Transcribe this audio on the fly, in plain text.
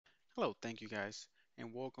Hello, thank you guys,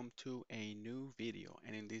 and welcome to a new video.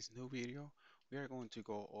 And in this new video, we are going to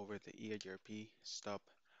go over the EIGRP stub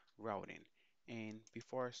routing. And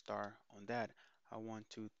before I start on that, I want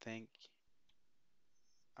to thank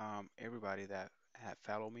everybody that have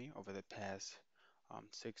followed me over the past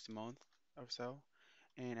 6 months or so.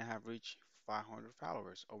 And I have reached 500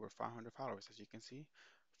 followers, over 500 followers, as you can see,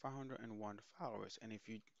 501 followers. And if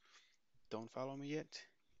you don't follow me yet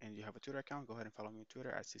and you have a Twitter account, go ahead and follow me on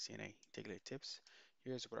Twitter at CCNA Daily Tips.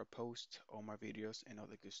 Here's where I post all my videos and all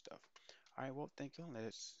the good stuff. All right, well, thank you.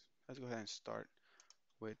 Let's go ahead and start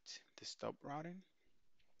with the stub routing.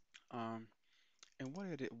 And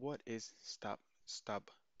what is stub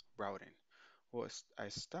routing? Well, a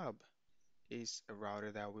stub is a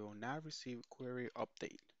router that will not receive query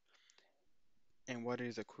update. And what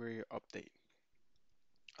is a query update?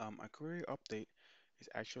 A query update is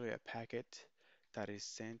actually a packet that is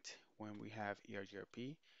sent when we have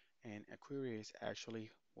EIGRP, and a query is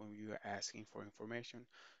actually when you are asking for information.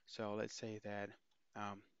 So let's say that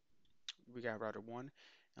um, we got router 1,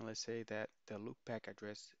 and let's say that the loopback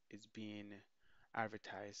address is being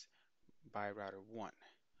advertised by router 1.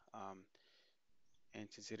 Um, and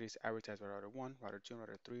since it is advertised by router 1, router 2, and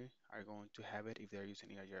router 3 are going to have it if they're using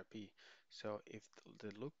EIGRP. So if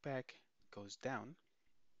the loopback goes down,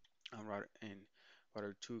 and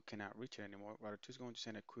router 2 cannot reach it anymore. Router 2 is going to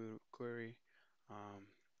send a query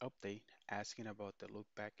update asking about the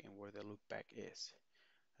loopback and where the loopback is.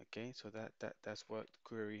 Okay, so that's what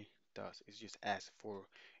query does. It's just ask for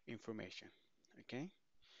information. Okay,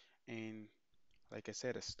 and like I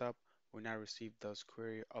said, a stub will not receive those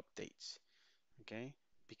query updates. Okay,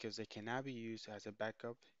 because they cannot be used as a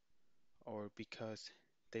backup or because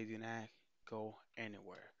they do not go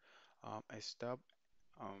anywhere. A stub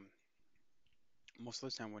um, most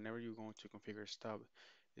of the time, whenever you're going to configure stub,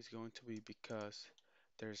 it's going to be because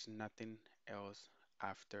there's nothing else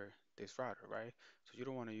after this router, right? So you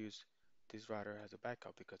don't want to use this router as a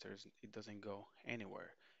backup because it doesn't go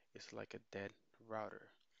anywhere. It's like a dead router.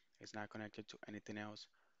 It's not connected to anything else,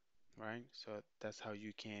 right? So that's how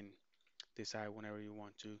you can decide whenever you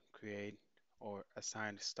want to create or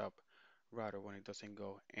assign stub router when it doesn't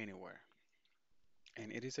go anywhere.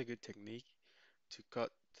 And it is a good technique to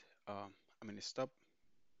cut, um,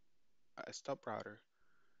 a stub router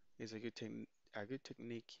is a good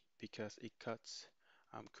technique because it cuts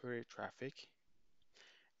query traffic.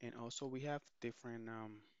 And also we have different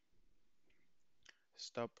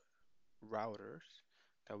stub routers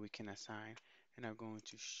that we can assign. And I'm going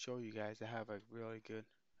to show you guys. I found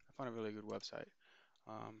a really good website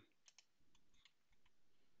um,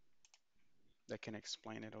 that can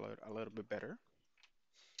explain it a little bit better.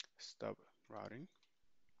 Stub routing,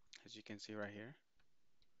 as you can see right here.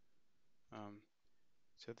 Um,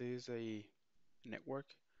 so there is a network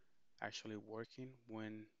actually working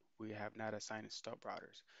when we have not assigned stub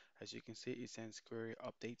routers. As you can see, it sends query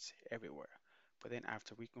updates everywhere. But then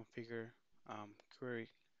um, query,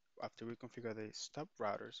 after we configure the stub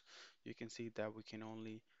routers, you can see that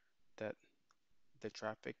that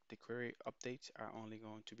the query updates are only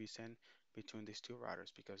going to be sent between these two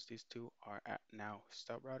routers because these two are now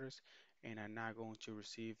stub routers and are not going to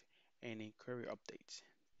receive any query updates.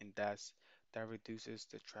 And that reduces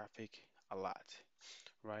the traffic a lot,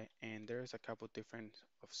 right? And there's a couple different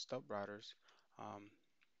of stub routers. Um,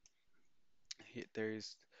 there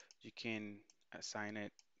is you can assign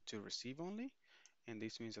it to receive only, and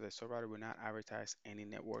this means that the stub router will not advertise any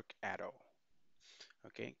network at all.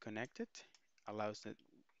 Okay, connected allows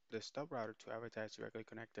the stub router to advertise directly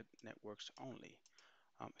connected networks only.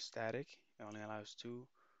 Static it only allows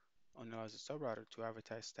the stub router to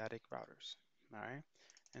advertise static routers. All right,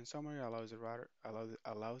 and summary allows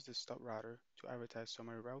the stub router to advertise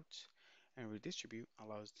summary routes, and redistribute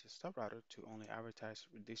allows the stub router to only advertise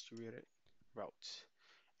redistributed routes.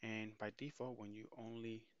 And by default, when you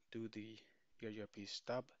only do the EIGRP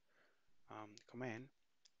stub command,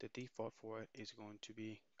 the default for it is going to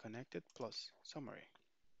be connected plus summary.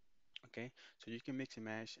 Okay, so you can mix and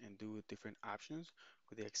match and do different options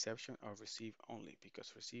with the exception of receive only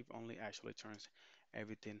because receive only actually turns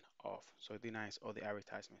everything off. So it denies all the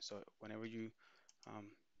advertisements. So whenever you um,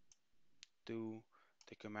 do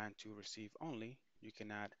the command to receive only, you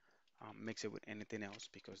cannot mix it with anything else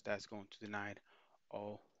because that's going to deny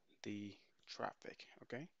all the traffic.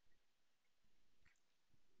 Okay,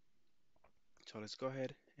 so let's go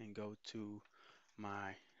ahead and go to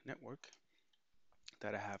my network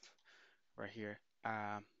that I have right here.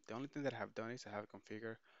 The only thing that I have done is I have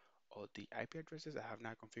configured all the IP addresses. I have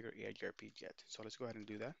not configured EIGRP yet. So let's go ahead and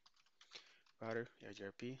do that. Router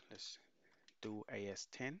EIGRP, let's do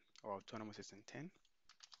AS10 or Autonomous System 10.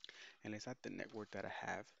 and let's add the network that I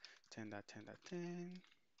have, 10.10.10,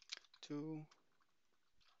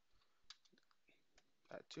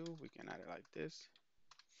 2.2. We can add it like this,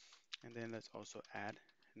 and then let's also add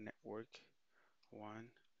network one,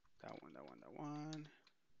 that one,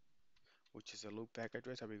 which is a loopback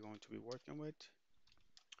address that we're going to be working with.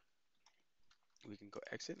 We can go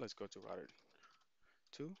exit. Let's go to router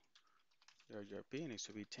 2. Your EIGRP, it needs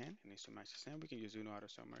to be 10. It needs to match the same. We can use Uno auto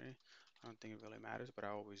summary. I don't think it really matters, but I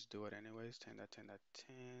always do it anyways.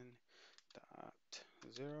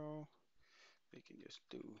 10.10.10.0. We can just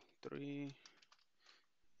do 3,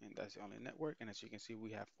 and that's the only network. And as you can see,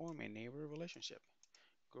 we have formed a neighbor relationship.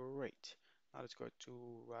 Great. Now let's go to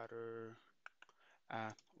router.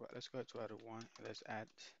 Let's go to router 1 and let's add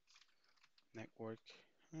network.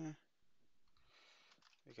 We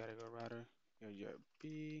gotta go router. Your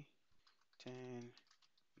B 10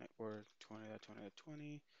 network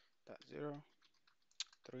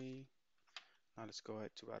 20.20.20.0 Now let's go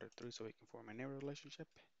ahead to router 3 so we can form a neighbor relationship.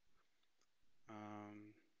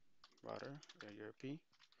 Um, router EIGRP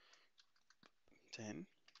 10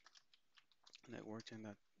 network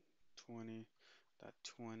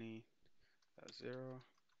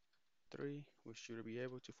 10.20.20.0.3. We should be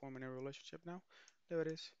able to form a neighbor relationship now. There it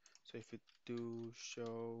is. So if we do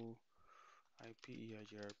show IP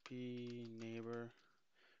EIGRP neighbor,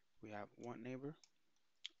 we have one neighbor,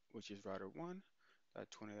 which is router 1. That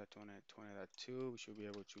 20.20.20.2. We should be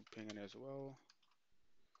able to ping it as well.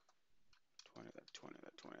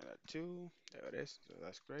 20.20.20.2. There it is. So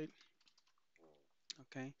that's great.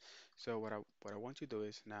 Okay. So what I want to do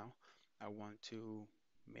is now I want to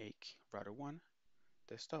make router 1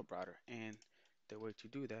 the stub router, and the way to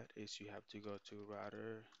do that is you have to go to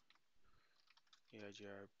router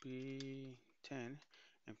EIGRP 10,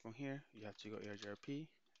 and from here you have to go EIGRP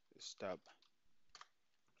stub.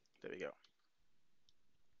 There we go.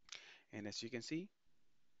 And as you can see,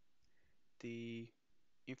 the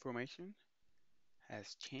information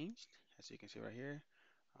has changed. As you can see right here,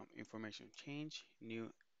 information change, new,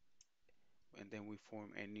 and then we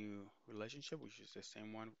form a new relationship, which is the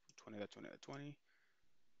same one, 20.20.20,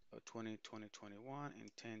 20.20.21,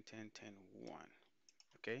 and 10.10.10.1.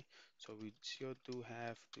 Okay, so we still do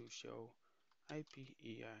have to show IP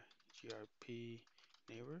EIGRP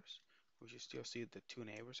neighbors. We should still see the two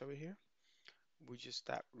neighbors over here. We just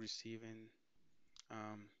stop receiving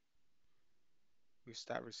um, we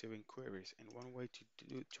start receiving queries. And one way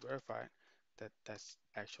to verify that that's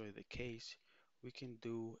actually the case, we can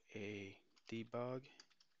do a debug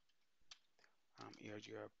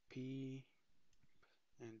EIGRP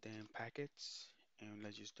and then packets, and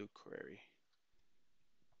let's just do query.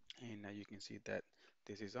 And now you can see that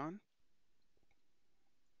this is on.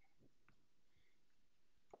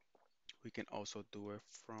 We can also do it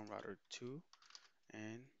from router 2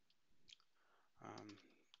 and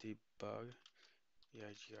debug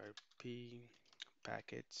EIGRP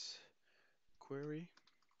packets query,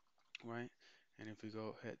 right? And if we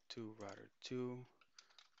go ahead to router 2,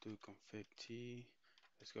 do config t,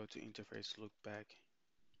 let's go to interface loopback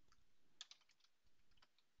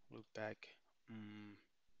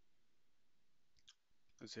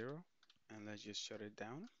 0, and let's just shut it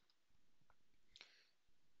down.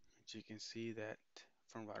 As you can see that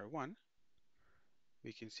from router 1,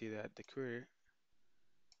 we can see that the query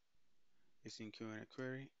is in queuing a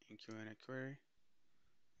query, in queuing a query,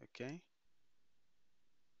 okay?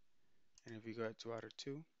 And if we go to router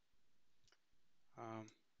 2,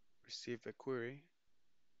 receive a query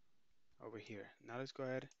over here. Now let's go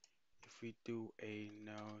ahead. If we do a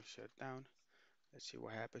no shutdown, let's see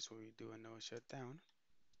what happens when we do a no shutdown.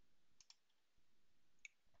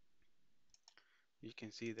 You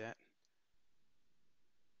can see that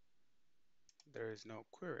there is no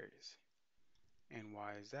queries. And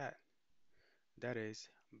why is that? That is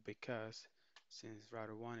because since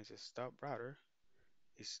router 1 is a stub router,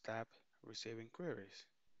 it stopped receiving queries.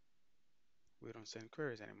 We don't send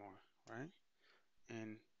queries anymore, right?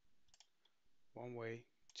 And one way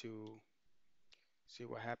to see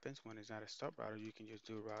what happens when it's not a stub router, you can just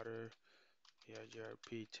do router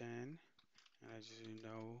EIGRP 10, and I just do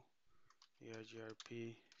no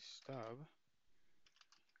EIGRP stub,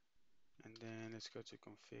 and then let's go to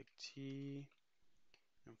config t,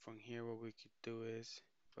 and from here what we could do is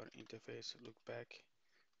go to interface loopback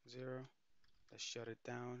 0, let's shut it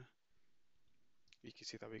down. You can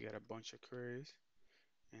see that we get a bunch of queries,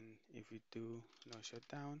 and if we do no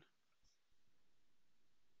shutdown,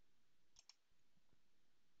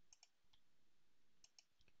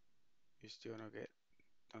 you still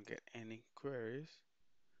don't get any queries,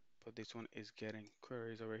 but this one is getting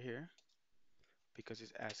queries over here because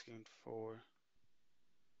it's asking for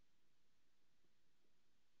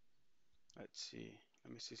let's see.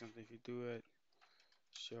 Let me see something. If you do it,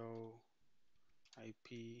 show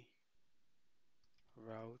IP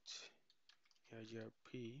route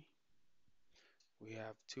EIGRP, we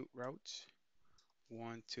have two routes,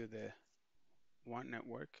 one to the one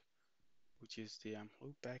network, which is the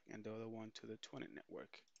loopback, and the other one to the 20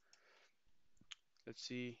 network. Let's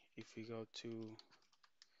see if we go to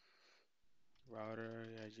router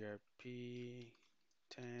EIGRP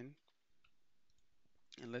 10,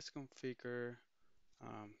 and let's configure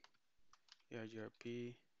um,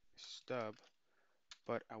 EIGRP stub,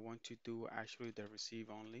 but I want to do actually the receive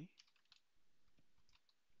only.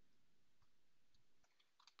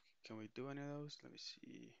 Can we do any of those? Let me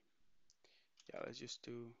see. Yeah, let's just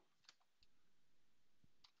do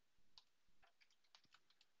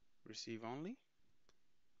receive only.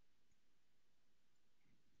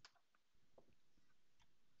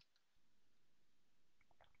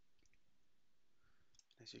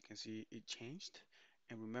 As you can see, it changed.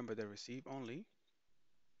 And remember, the receive only,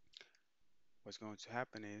 what's going to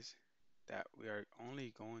happen is that we are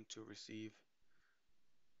only going to receive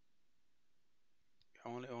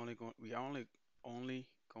we are only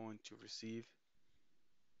going to receive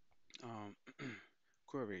um,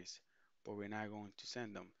 queries, but we're not going to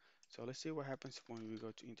send them. So let's see what happens when we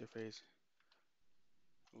go to interface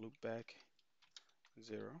loopback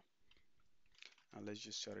 0, and let's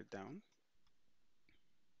just shut it down.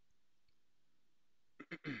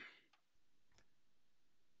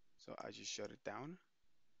 So I just shut it down.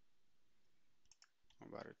 On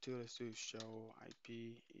router 2, let's do show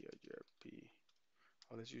IP EIGRP.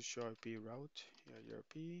 Oh, let's use show IP route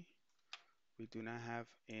EIGRP. We do not have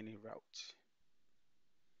any routes,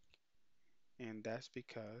 and that's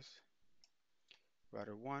because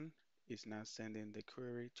router 1 is not sending the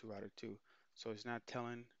query to router 2. So it's not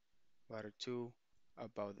telling router 2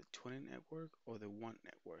 about the 20 network or the 1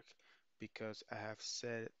 network because I have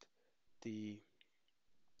set the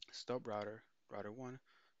stub router 1,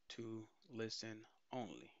 to listen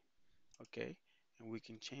only. Okay, and we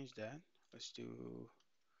can change that. Let's do,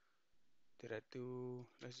 let's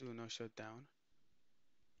do no shutdown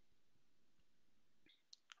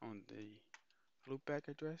on the loopback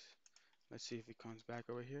address. Let's see if it comes back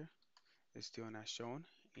over here. It's still not showing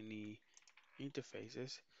any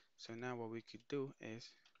interfaces. So now what we could do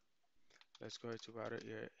is let's go to router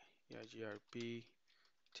EIGRP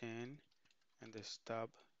 10 and the stub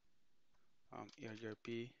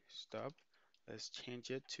EIGRP stub. Let's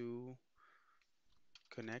change it to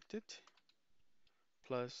connected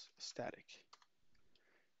plus static.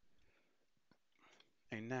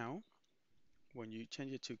 And now when you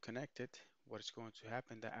change it to connected, what is going to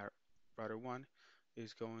happen that our router 1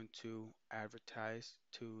 is going to advertise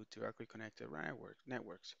to directly connected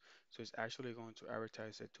networks. So it's actually going to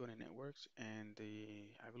advertise the 20 networks and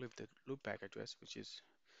I believe the loopback address, which is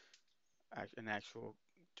an actual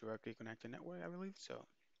directly connected network, I believe. So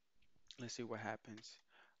let's see what happens.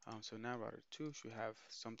 So now router 2 should have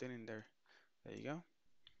something in there. There you go.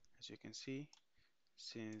 As you can see,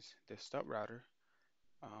 since the stub router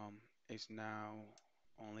um, is now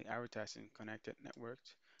only advertising connected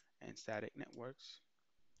networks and static networks,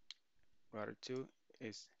 router 2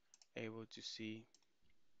 is able to see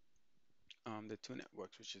the two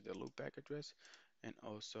networks, which is the loopback address, and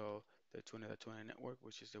also the 20 to 20 network,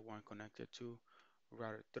 which is the one connected to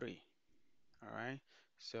router 3. All right,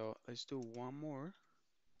 so let's do one more.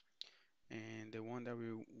 And the one that we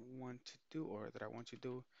want to do, or that I want to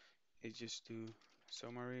do, is just do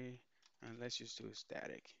summary, and let's just do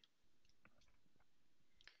static.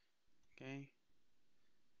 Okay,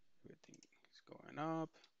 everything is going up.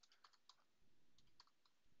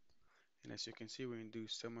 And as you can see, we can do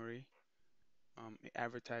summary,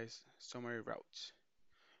 advertise summary routes.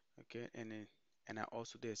 Okay, and I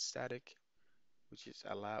also did static, which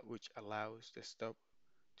allows the stub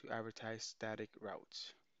to advertise static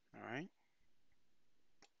routes. All right,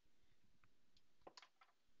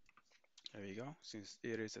 there you go. Since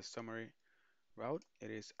it is a summary route,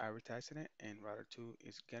 it is advertising it, and router 2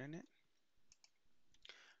 is getting it.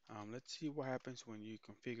 Let's see what happens when you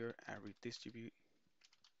configure a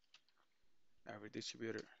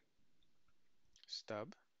redistributor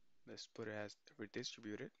stub. Let's put it as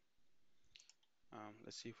redistributed.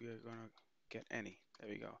 Let's see if we are gonna get any. There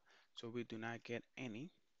we go. So we do not get any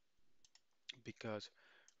because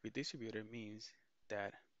redistributed means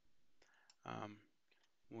that um,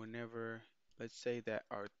 whenever, let's say that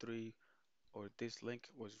our 3 or this link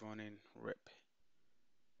was running RIP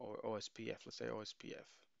or OSPF, let's say OSPF,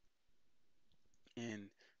 and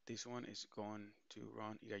this one is going to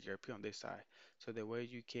run EIGRP on this side. So the way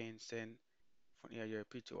you can send from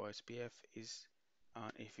EIGRP to OSPF is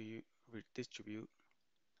if you redistribute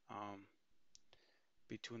um,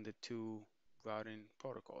 between the two routing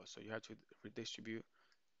protocols. So you have to redistribute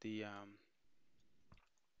the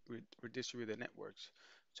redistribute the networks.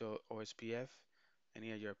 So OSPF and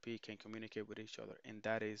EIGRP can communicate with each other, and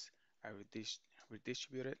that is a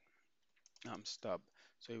redistributed stub.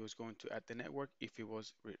 So it was going to add the network if it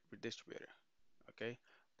was redistributed. Okay,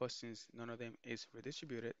 but since none of them is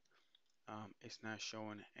redistributed, it's not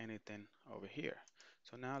showing anything over here.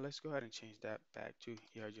 So now let's go ahead and change that back to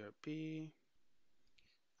EIGRP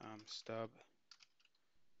stub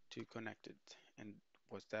to connected. And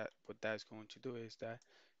what that's going to do is that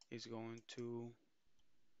it's going to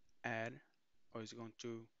add, or it's going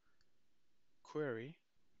to query,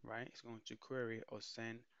 right? It's going to query or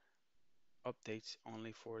send updates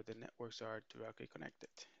only for the networks that are directly connected.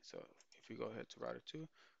 So if you go ahead to router 2,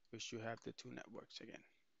 we should have the two networks again.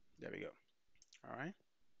 There we go. All right.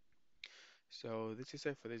 So this is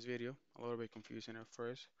it for this video. A little bit confusing at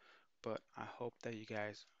first, but I hope that you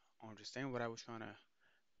guys understand what I was trying to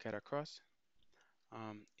get across.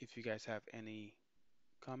 If you guys have any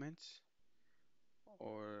comments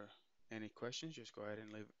or any questions, just go ahead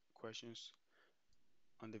and leave questions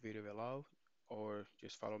on the video below, or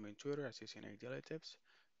just follow me on Twitter at CCNA Daily Tips.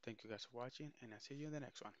 Thank you guys for watching, and I'll see you in the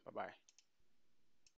next one. Bye bye.